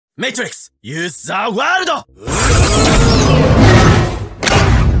Matrix, use the world!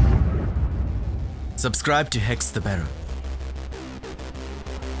 Subscribe to Hex the Bearer.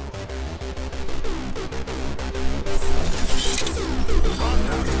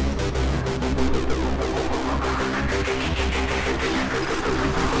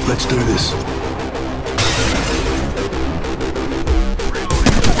 Let's do this.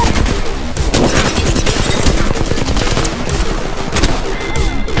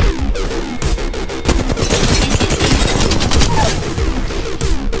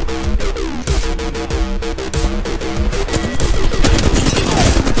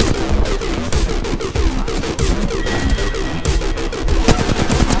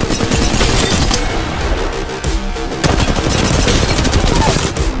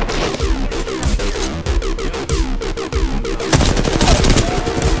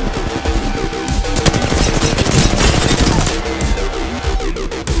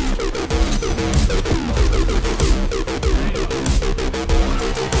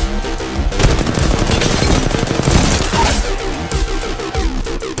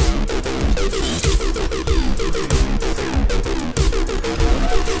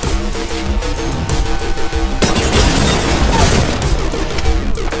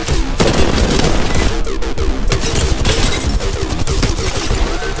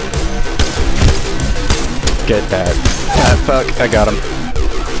 Get that. Ah, fuck, I got him.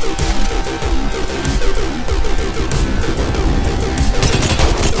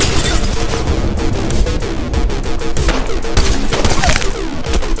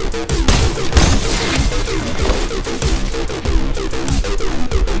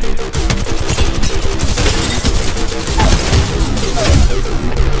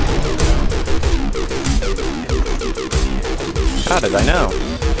 How did I know?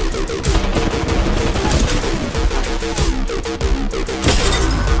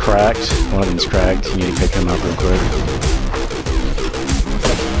 Cracked. One of them's cracked. You need to pick him up real quick.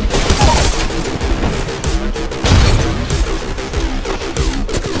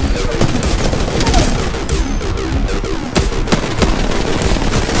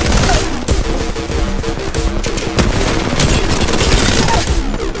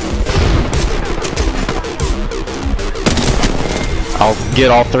 I'll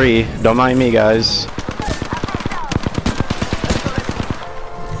get all three. Don't mind me, guys.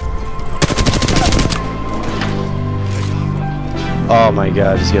 Oh my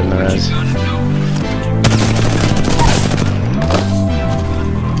god, he's getting the res.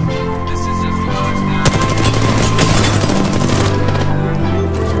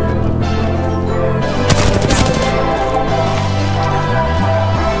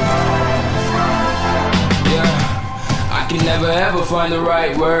 I can never ever find the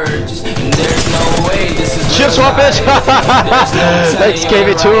right words, and there's no way this is Ship swap it! Let's give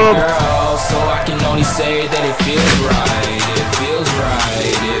it to him! Girl, so I can only say that it feels right. It feels right,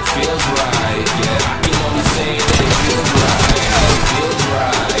 it feels right, yeah. I can only say that it feels right. It feels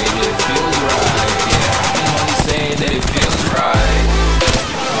right, it feels right, yeah. I can only say that it feels right.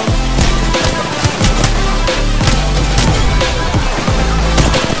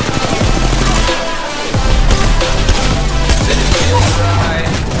 That it feels right.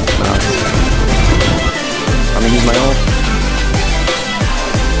 I'm gonna use my ult.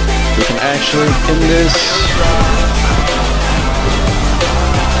 We can actually end this.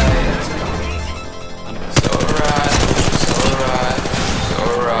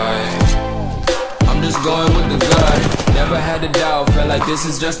 Going with the gut, never had a doubt, felt like this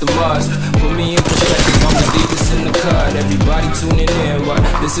is just a must. Put me in perspective, I'm the deepest in the cut. Everybody tuning in, but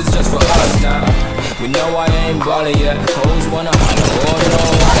this is just for us now. We know I ain't ballin' yet, hoes wanna holler, oh no,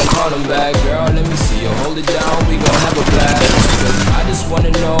 I can call them back. Girl, let me see you hold it down, we gon' have a blast. Cause I just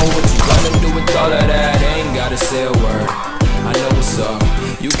wanna know what you gonna do with all of that. Ain't gotta say a word, I know what's up.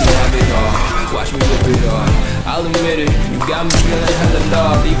 You can have it all, watch me rip it off. I'll admit it, you got me feeling hella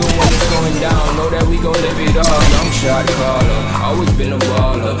love. Even when it's going down, know that we gon' live it up. Young shot caller, always been a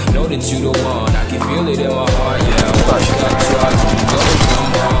baller. Know that you the one, I can feel it in my heart, yeah. Once that trust, you go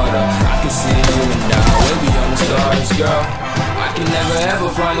come harder. I can see you now, way beyond the stars, girl. I can never ever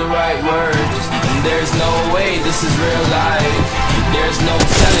find the right words, and there's no way this is real life. There's no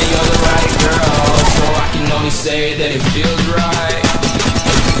telling you're the right girl, so I can only say that it feels right.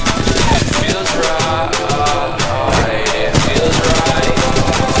 It feels right, it feels right,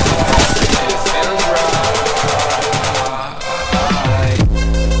 it feels right.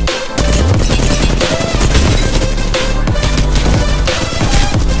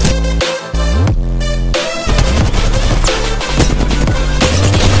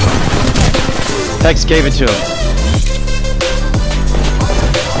 Hex gave it to him.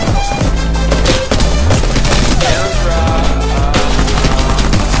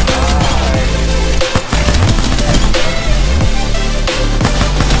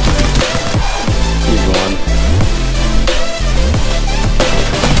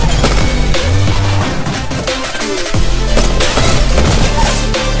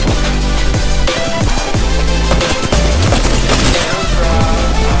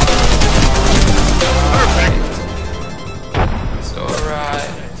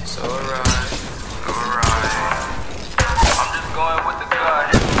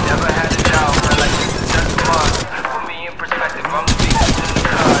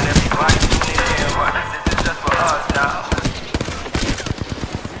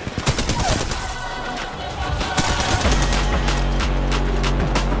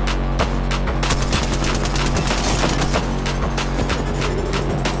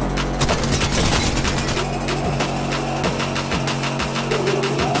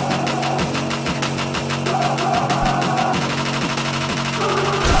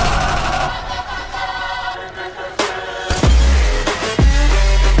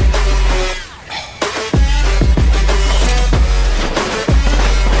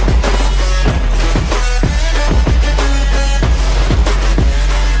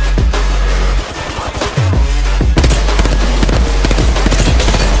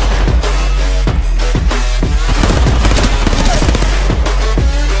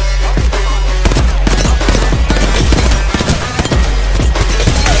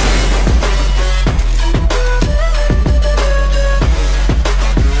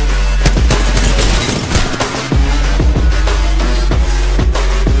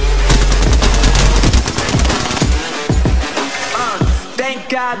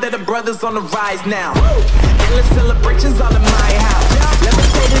 sky that the brothers on the rise now. Endless celebrations all in my house.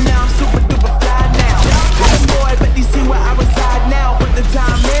 Levitating now, I'm super duper fly now. Little boy, but you see where I reside now. Put the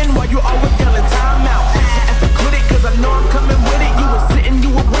time in while you always yelling time out. And forget it, cause I know I'm coming with it. You were sitting,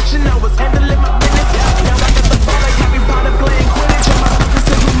 you were wishing I was handling my business. Now I got the ball like Harry Potter playing Quidditch. And my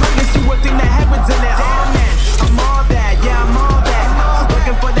focus is humongous, you would think that happens in there. Oh man, I'm all that, yeah, I'm all that.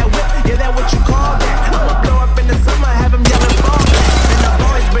 Looking for that whip, yeah, that what you call that. I'ma blow up in the summer, have him yelling ball back. And I've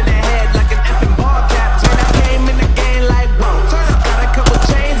always been ahead like an effing ball cap. Turn I came in the game like whoa. Got a couple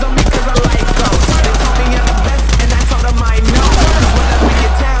chains on me cause I like those. They told me I'm the best and I told them I know. Cause when I be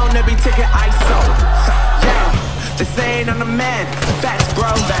in town, every ticket I sold. Yeah, they saying I'm the man. Facts, bro.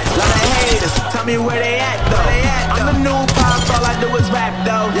 Lot of haters, tell me where they at though. I'm the new pop, all I do is rap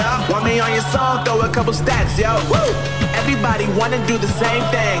though. Want me on your song, throw a couple stacks, yo. Everybody wanna do the same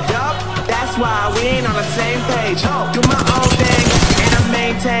thing. That's why we ain't on the same page. Do my own thing and I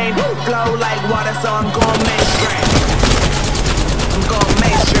maintain. Flow like water, so I'm going mainstream. I'm going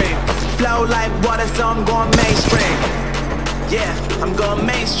mainstream. Flow like water, so I'm going mainstream. Yeah, I'm going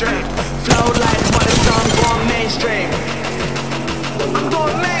mainstream. Flow like water, so I'm going mainstream. I'm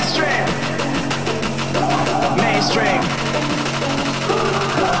going mainstream. Mainstream.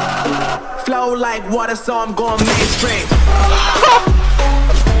 Flow like water, so I'm going mainstream.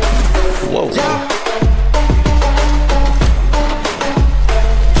 Whoa. Yeah.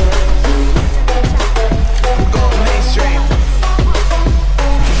 I'm going mainstream.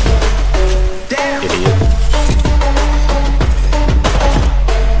 Damn. Idiot.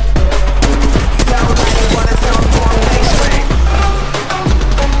 Flow like water, so I'm going mainstream.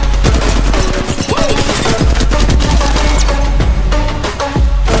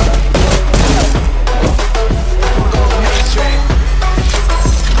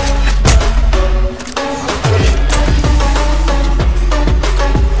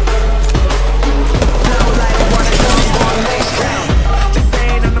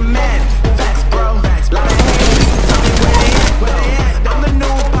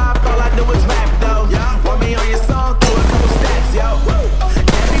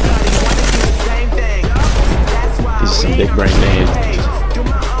 Big brain name.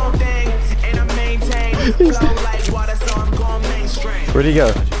 Where'd he go?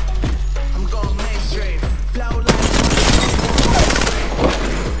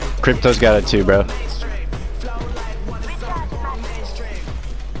 Crypto's got it too, bro.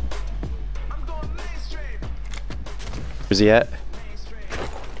 Where's he at?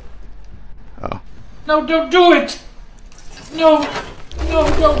 Oh. No, don't do it! No! No,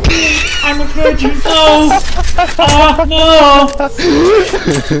 don't do it! I'm a virgin! No! Oh, no!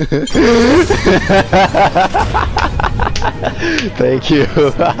 Thank you.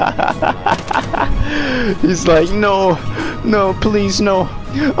 He's like, no, no, please, no.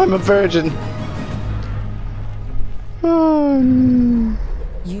 I'm a virgin.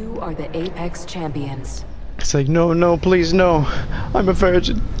 You are the Apex champions. It's like, no, no, please, no. I'm a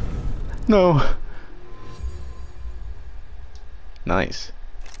virgin. No. Nice.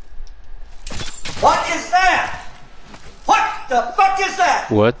 What is that? What the fuck is that?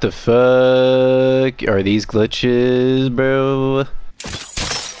 What the fuck are these glitches, bro?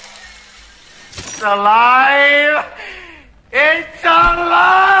 It's alive! It's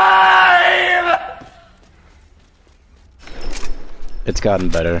alive! It's gotten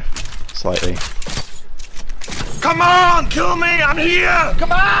better, slightly. Come on, kill me! I'm here!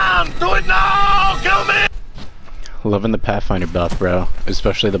 Come on! Do it now! Kill me! Loving the Pathfinder buff, bro.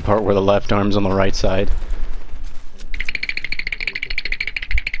 Especially the part where the left arm's on the right side.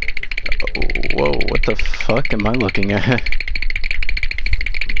 Whoa, what the fuck am I looking at?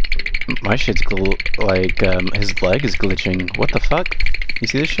 My shit's like, his leg is glitching. What the fuck? You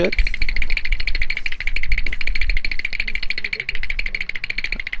see this shit?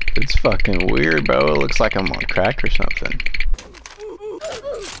 It's fucking weird, bro. It looks like I'm on crack or something.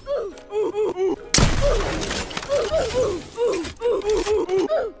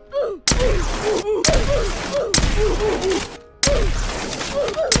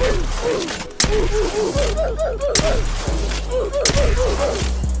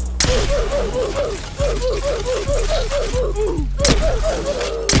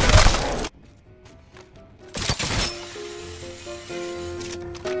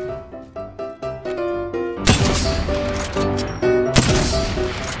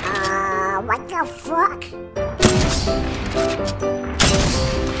 What the fuck?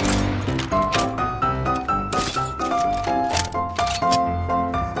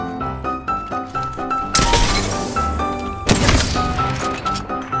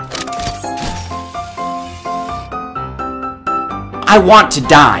 I want to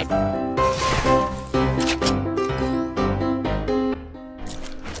die.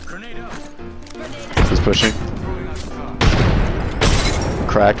 He's pushing.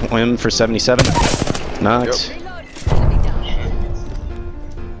 Cracked him for 77. Knocked. Yep.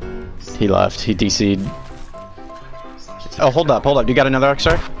 He left. He DC'd. Oh, hold up. You got another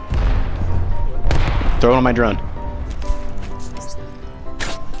Arcstar? Throw it on my drone.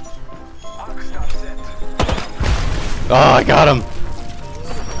 Oh, I got him.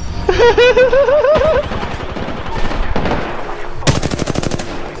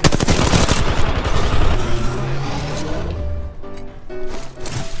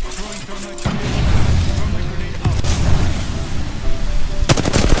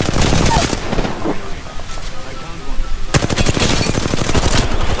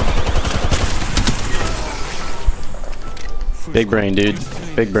 Big brain, dude.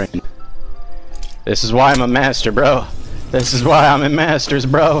 Big brain. This is why I'm a master, bro. This is why I'm in masters,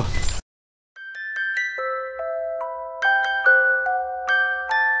 bro.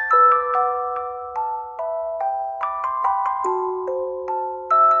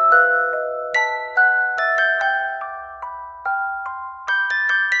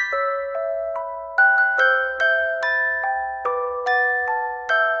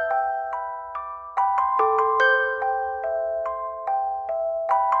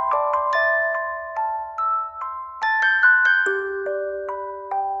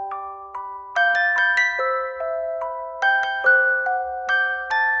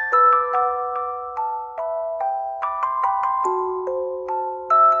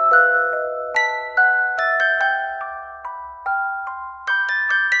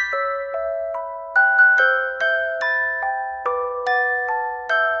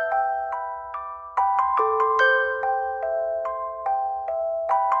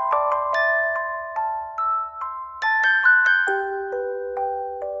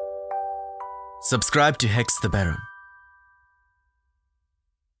 Subscribe to Hex the Baron.